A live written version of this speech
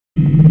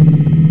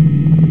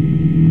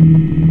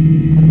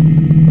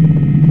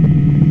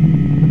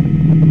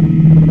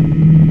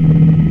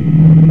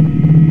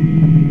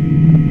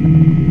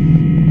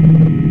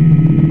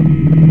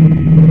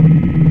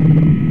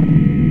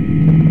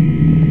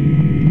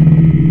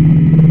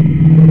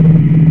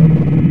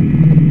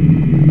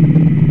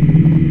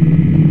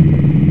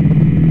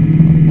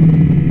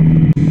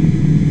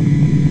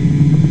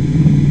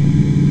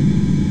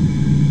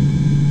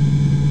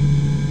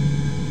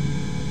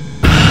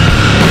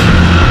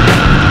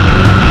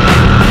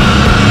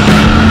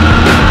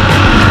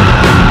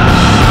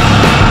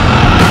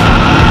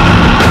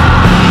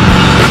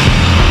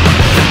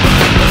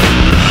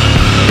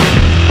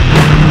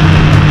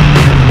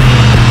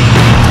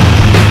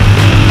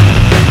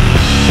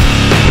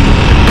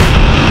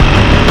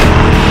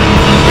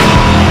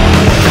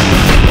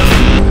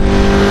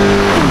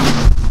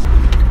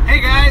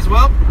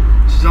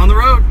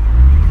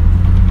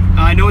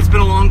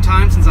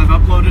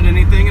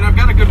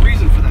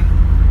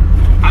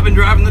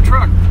Driving the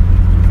truck.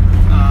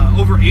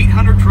 Over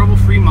 800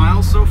 trouble-free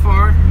miles so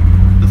far.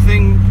 The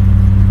thing,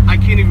 I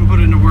can't even put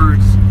into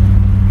words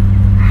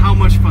how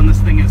much fun this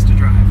thing is to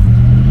drive.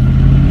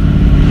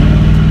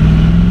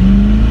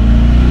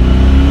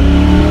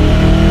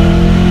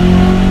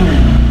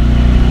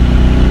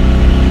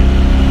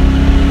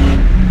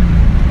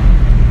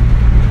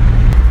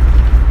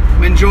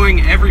 I'm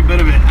enjoying every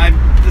bit of it.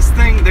 This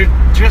thing, there's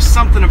just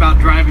something about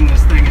driving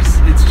this thing.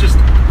 It's just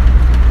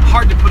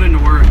hard to put into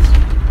words.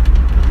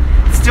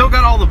 Still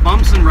got all the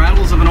bumps and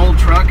rattles of an old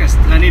truck.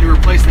 I need to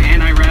replace the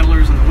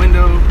anti-rattlers in the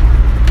window,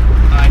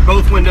 in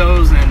both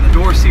windows, and the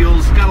door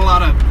seals. Got a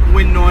lot of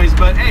wind noise,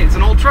 but hey, it's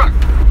an old truck.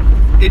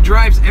 It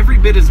drives every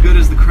bit as good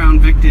as the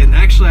Crown Vic did, and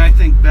actually I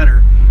think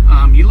better.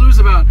 You lose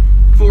about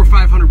 400 or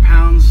 500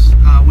 pounds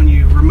when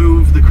you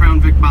remove the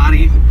Crown Vic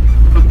body,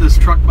 put this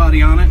truck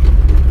body on it,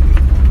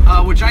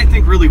 which I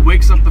think really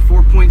wakes up the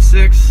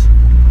 4.6.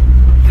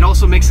 It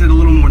also makes it a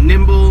little more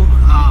nimble.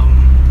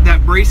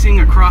 That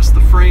bracing across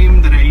the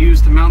frame that I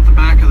use to mount the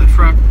back of the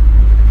truck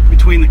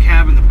between the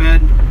cab and the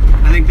bed,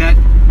 I think that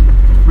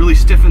really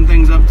stiffened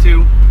things up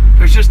too.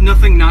 There's just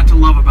nothing not to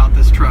love about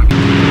this truck.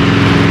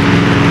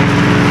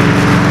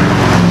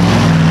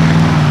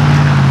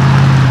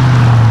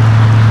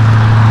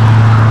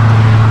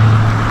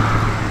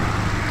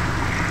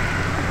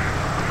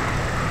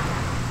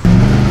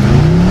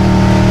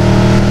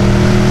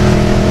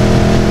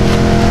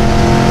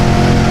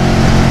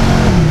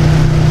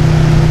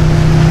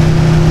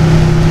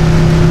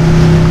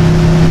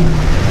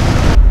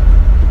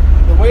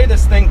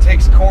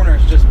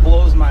 Corners just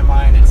blows my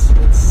mind. It's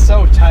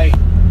so tight. I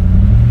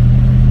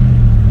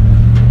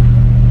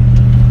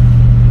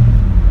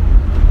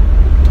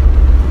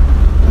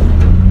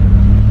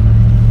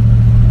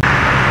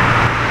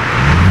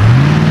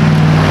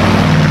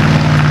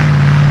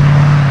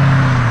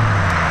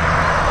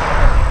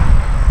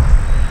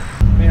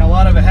mean, a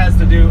lot of it has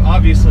to do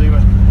obviously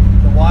with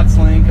the Watts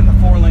link and the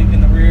 4-link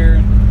in the rear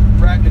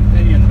and rack and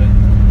pinion, but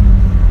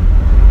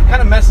it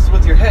kind of messes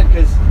with your head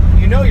because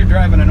you know you're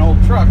driving an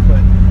old truck, but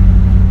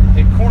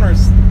it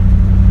corners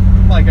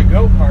like a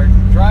go-kart,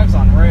 drives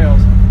on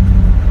rails.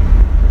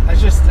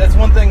 That's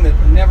one thing that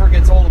never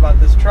gets old about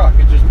this truck.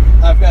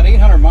 I've got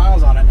 800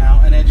 miles on it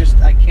now, and I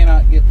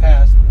cannot get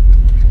past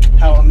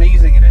how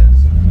amazing it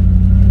is.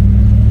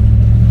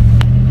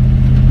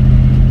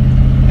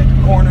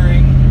 At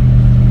cornering,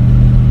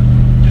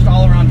 just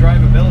all around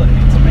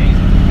drivability, it's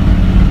amazing.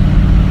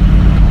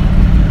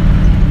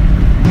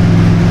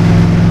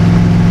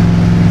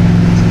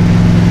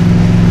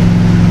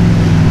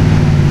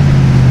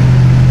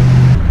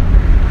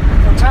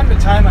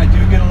 Time I do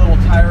get a little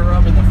tire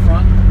rub in the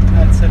front.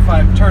 That's if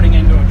I'm turning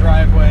into a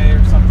driveway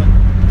or something,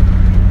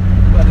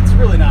 but it's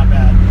really not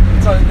bad.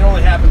 It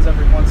only happens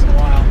every once in a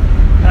while,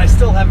 and I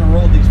still haven't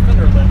rolled these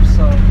fender lips,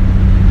 so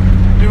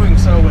doing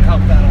so would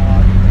help that a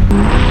lot.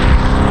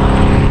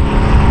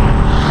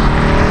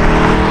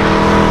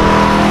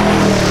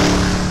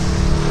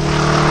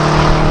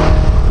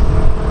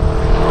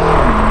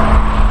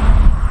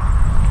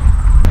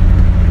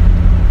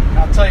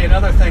 I'll tell you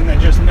another thing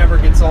that just never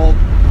gets old.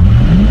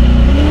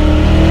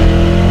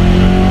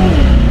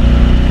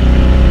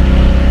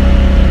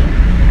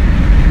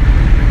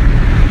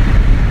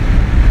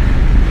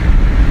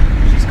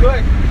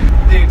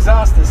 The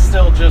exhaust is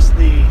still just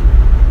the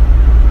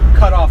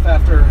cutoff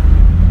after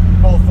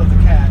both of the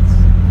cats,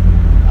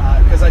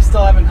 because I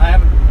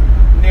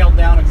haven't nailed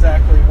down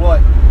exactly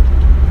what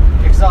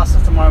exhaust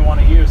system I want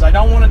to use. I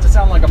don't want it to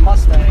sound like a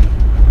Mustang,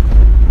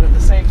 but at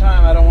the same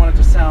time I don't want it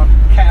to sound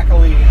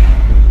cackly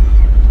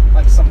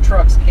like some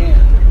trucks can.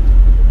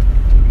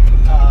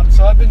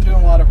 So I've been doing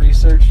a lot of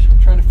research,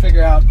 trying to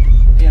figure out,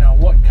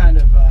 what kind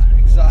of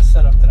exhaust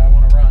setup that I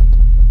want to run.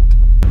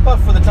 But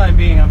for the time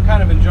being, I'm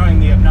kind of enjoying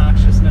the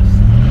obnoxiousness.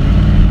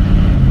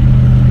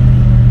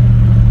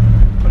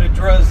 But it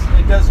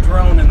does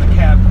drone in the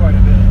cab quite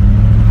a bit,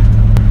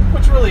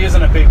 which really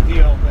isn't a big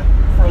deal, but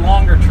for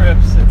longer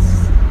trips, it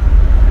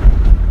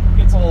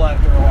gets old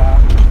after a while.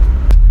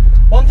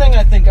 One thing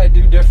I think I'd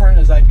do different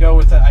is I'd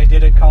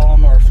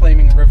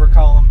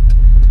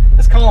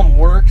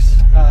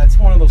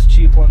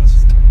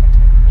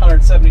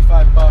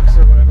 $5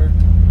 or whatever.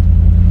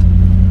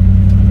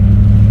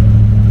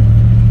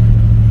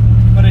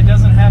 But it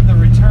doesn't have the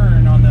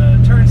return on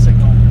the turn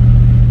signal.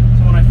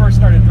 So when I first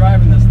started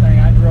driving this thing,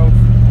 I drove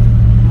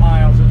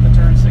miles with the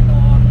turn signal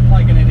on,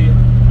 like an idiot.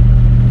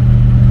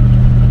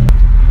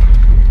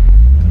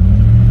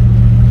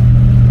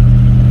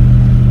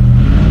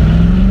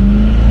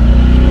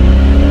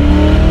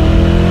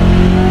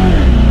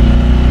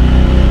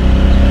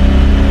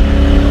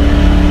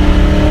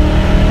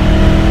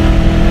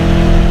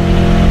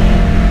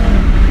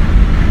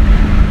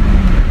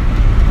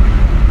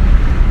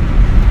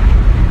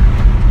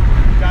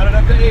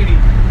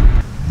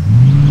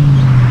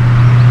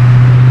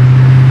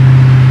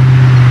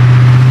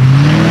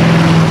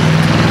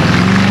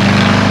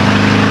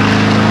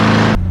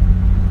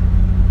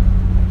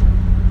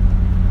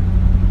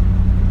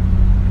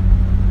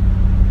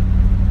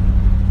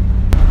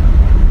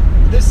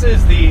 This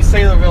is the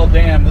Saylorville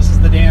Dam. This is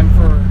the dam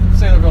for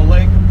Saylorville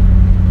Lake.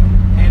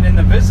 And in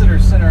the visitor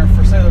center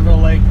for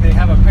Saylorville Lake, they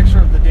have a picture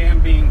of the dam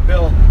being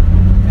built.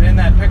 And in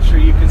that picture,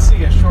 you can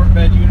see a short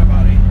bed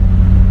unibody.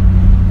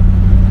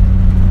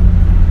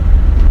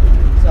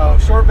 So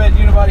short bed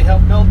unibody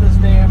helped build this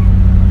dam.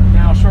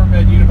 Now short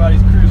bed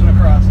unibody's cruising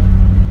across it.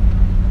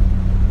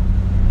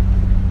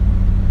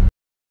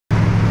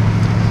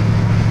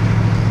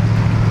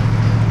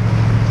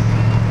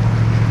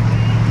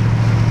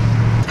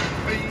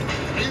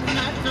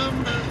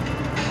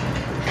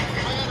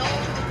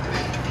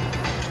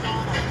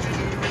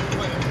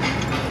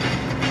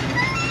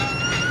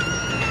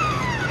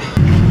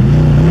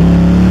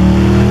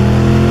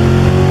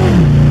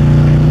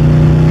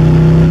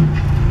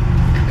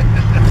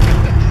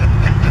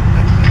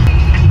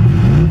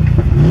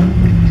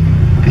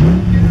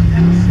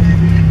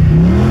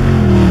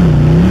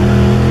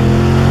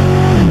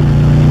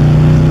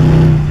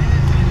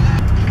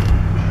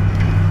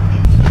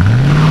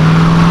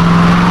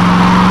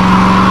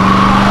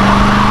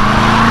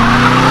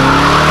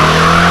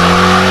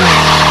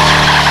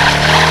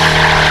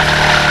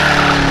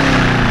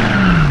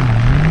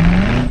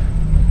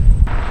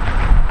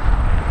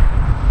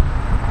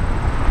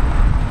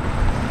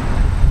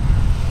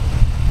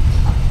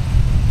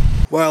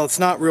 While it's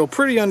not real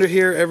pretty under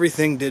here,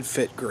 everything did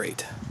fit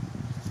great.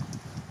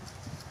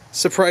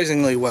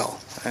 Surprisingly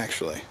well,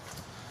 actually.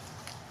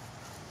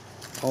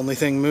 Only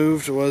thing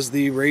moved was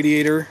the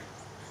radiator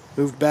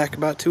moved back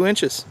about 2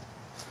 inches.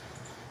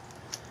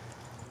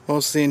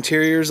 Most of the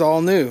interior is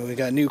all new. We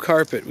got new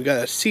carpet. We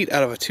got a seat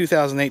out of a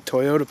 2008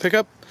 Toyota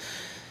pickup.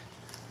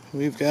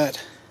 We've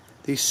got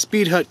these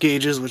Speed Hut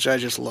gauges, which I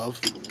just love.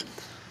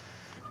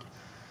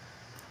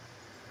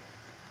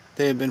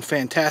 They have been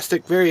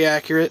fantastic, very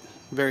accurate.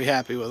 Very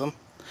happy with them.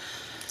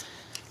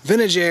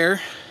 Vintage Air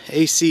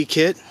AC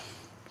kit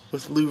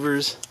with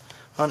louvers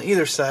on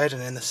either side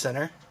and in the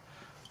center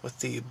with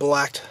the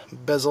blacked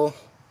bezel,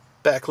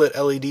 backlit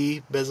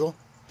LED bezel.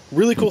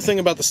 Really cool thing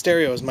about the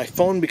stereo is my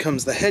phone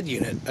becomes the head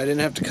unit. I didn't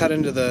have to cut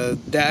into the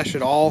dash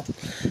at all.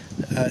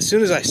 As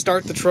soon as I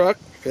start the truck,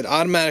 it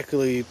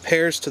automatically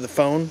pairs to the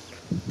phone.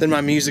 Then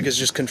my music is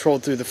just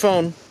controlled through the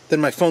phone.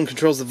 Then my phone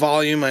controls the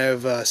volume. I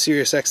have a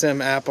Sirius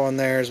XM app on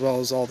there as well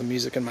as all the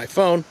music in my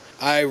phone.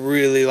 I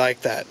really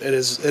like that. It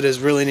is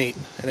really neat.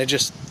 And it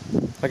just,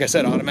 like I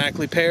said,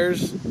 automatically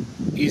pairs.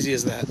 Easy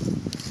as that.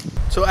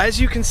 So as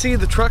you can see,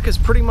 the truck is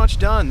pretty much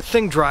done. The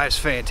thing drives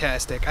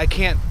fantastic. I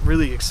can't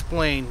really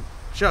explain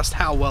just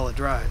how well it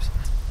drives.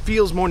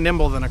 Feels more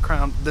nimble than the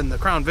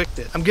Crown Vic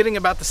did. I'm getting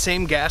about the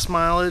same gas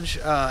mileage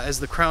as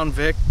the Crown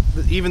Vic.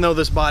 Even though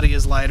this body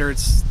is lighter,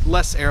 it's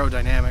less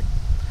aerodynamic.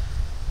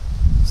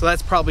 So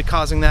that's probably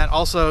causing that.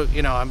 Also,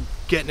 you know, I'm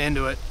getting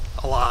into it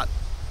a lot.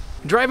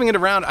 Driving it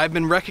around, I've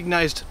been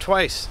recognized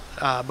twice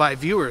by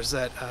viewers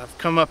that have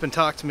come up and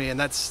talked to me, and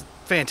that's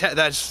fantastic.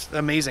 That's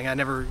amazing. I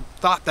never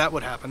thought that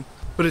would happen.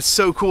 But it's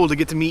so cool to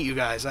get to meet you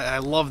guys. I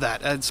love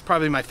that. It's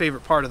probably my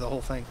favorite part of the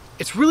whole thing.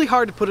 It's really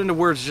hard to put into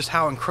words just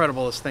how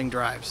incredible this thing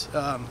drives.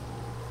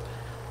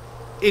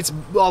 It's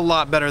a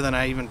lot better than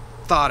I even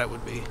thought it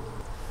would be.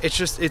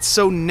 It's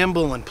so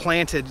nimble and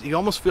planted, you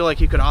almost feel like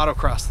you could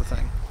autocross the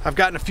thing. I've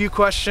gotten a few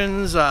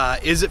questions,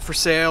 is it for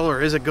sale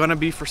or is it gonna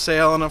be for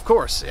sale? And of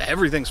course,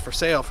 everything's for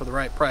sale for the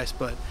right price,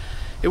 but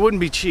it wouldn't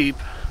be cheap.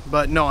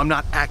 But no, I'm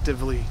not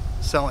actively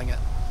selling it.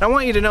 And I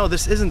want you to know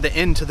this isn't the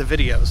end to the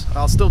videos.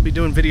 I'll still be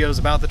doing videos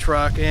about the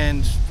truck,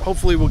 and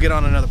hopefully we'll get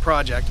on another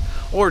project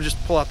or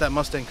just pull out that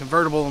Mustang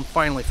convertible and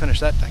finally finish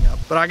that thing up.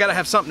 But I gotta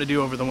have something to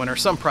do over the winter,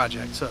 some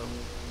project, so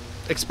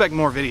expect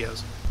more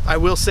videos. I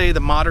will say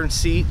the modern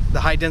seat, the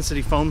high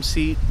density foam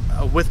seat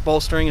with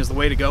bolstering is the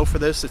way to go for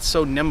this. It's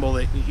so nimble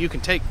that you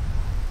can take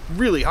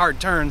really hard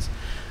turns,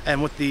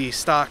 and with the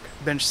stock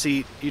bench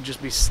seat, you'd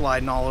just be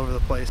sliding all over the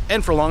place.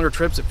 And for longer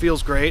trips, it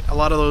feels great. A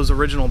lot of those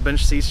original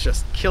bench seats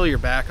just kill your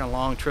back on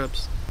long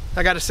trips.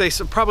 I gotta say,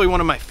 so probably one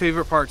of my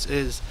favorite parts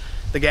is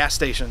the gas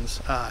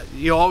stations.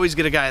 You always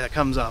get a guy that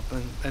comes up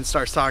and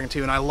starts talking to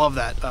you, and I love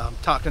that,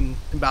 talking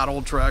about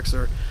old trucks,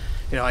 or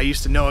you know, I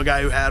used to know a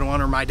guy who had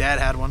one, or my dad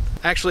had one.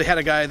 I actually had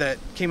a guy that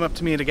came up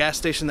to me at a gas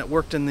station that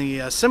worked in the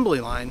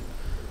assembly line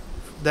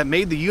that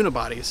made the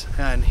unibodies,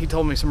 and he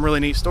told me some really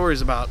neat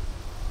stories about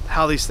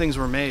how these things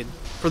were made.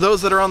 For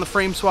those that are on the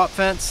frame swap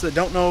fence that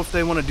don't know if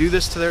they want to do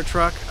this to their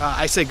truck,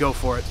 I say go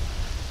for it.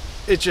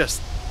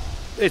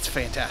 It's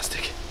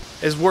fantastic.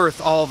 It's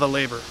worth all the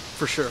labor,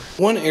 for sure.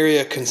 One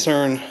area of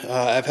concern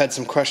I've had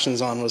some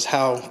questions on was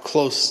how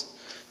close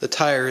the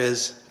tire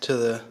is to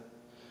the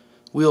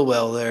wheel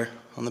well there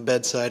on the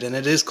bedside, and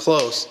it is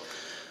close,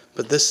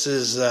 but this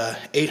is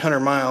 800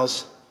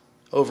 miles,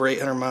 over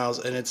 800 miles,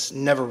 and it's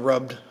never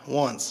rubbed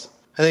once.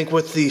 I think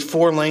with the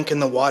 4-link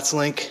and the Watts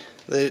link,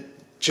 it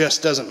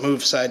just doesn't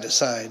move side to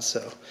side,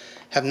 so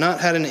have not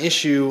had an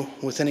issue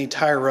with any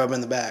tire rub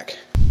in the back.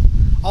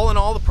 All in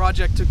all, the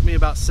project took me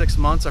about 6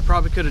 months. I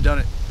probably could have done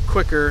it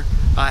quicker.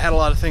 I had a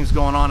lot of things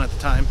going on at the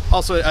time.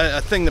 Also,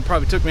 a thing that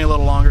probably took me a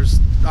little longer is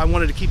I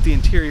wanted to keep the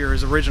interior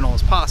as original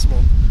as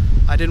possible.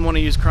 I didn't want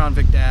to use Crown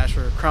Vic dash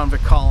or Crown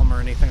Vic column or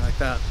anything like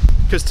that.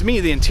 Because to me,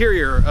 the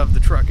interior of the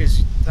truck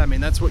is, I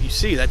mean, that's what you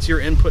see. That's your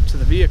input to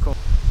the vehicle.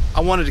 I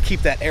wanted to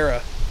keep that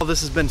era. Well,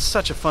 this has been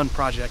such a fun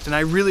project, and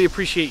I really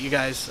appreciate you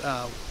guys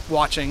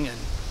watching and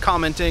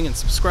commenting and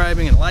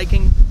subscribing and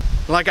liking.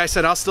 Like I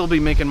said, I'll still be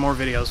making more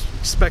videos.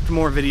 Expect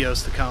more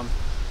videos to come.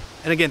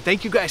 And again,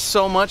 thank you guys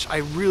so much. I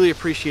really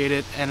appreciate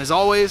it. And as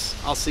always,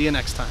 I'll see you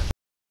next time.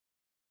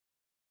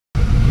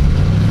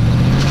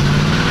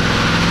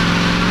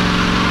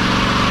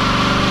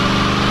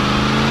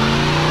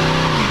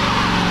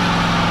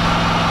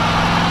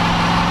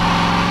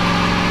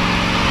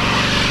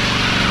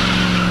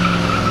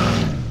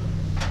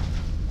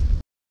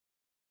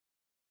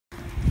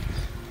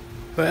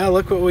 Well,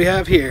 look what we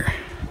have here.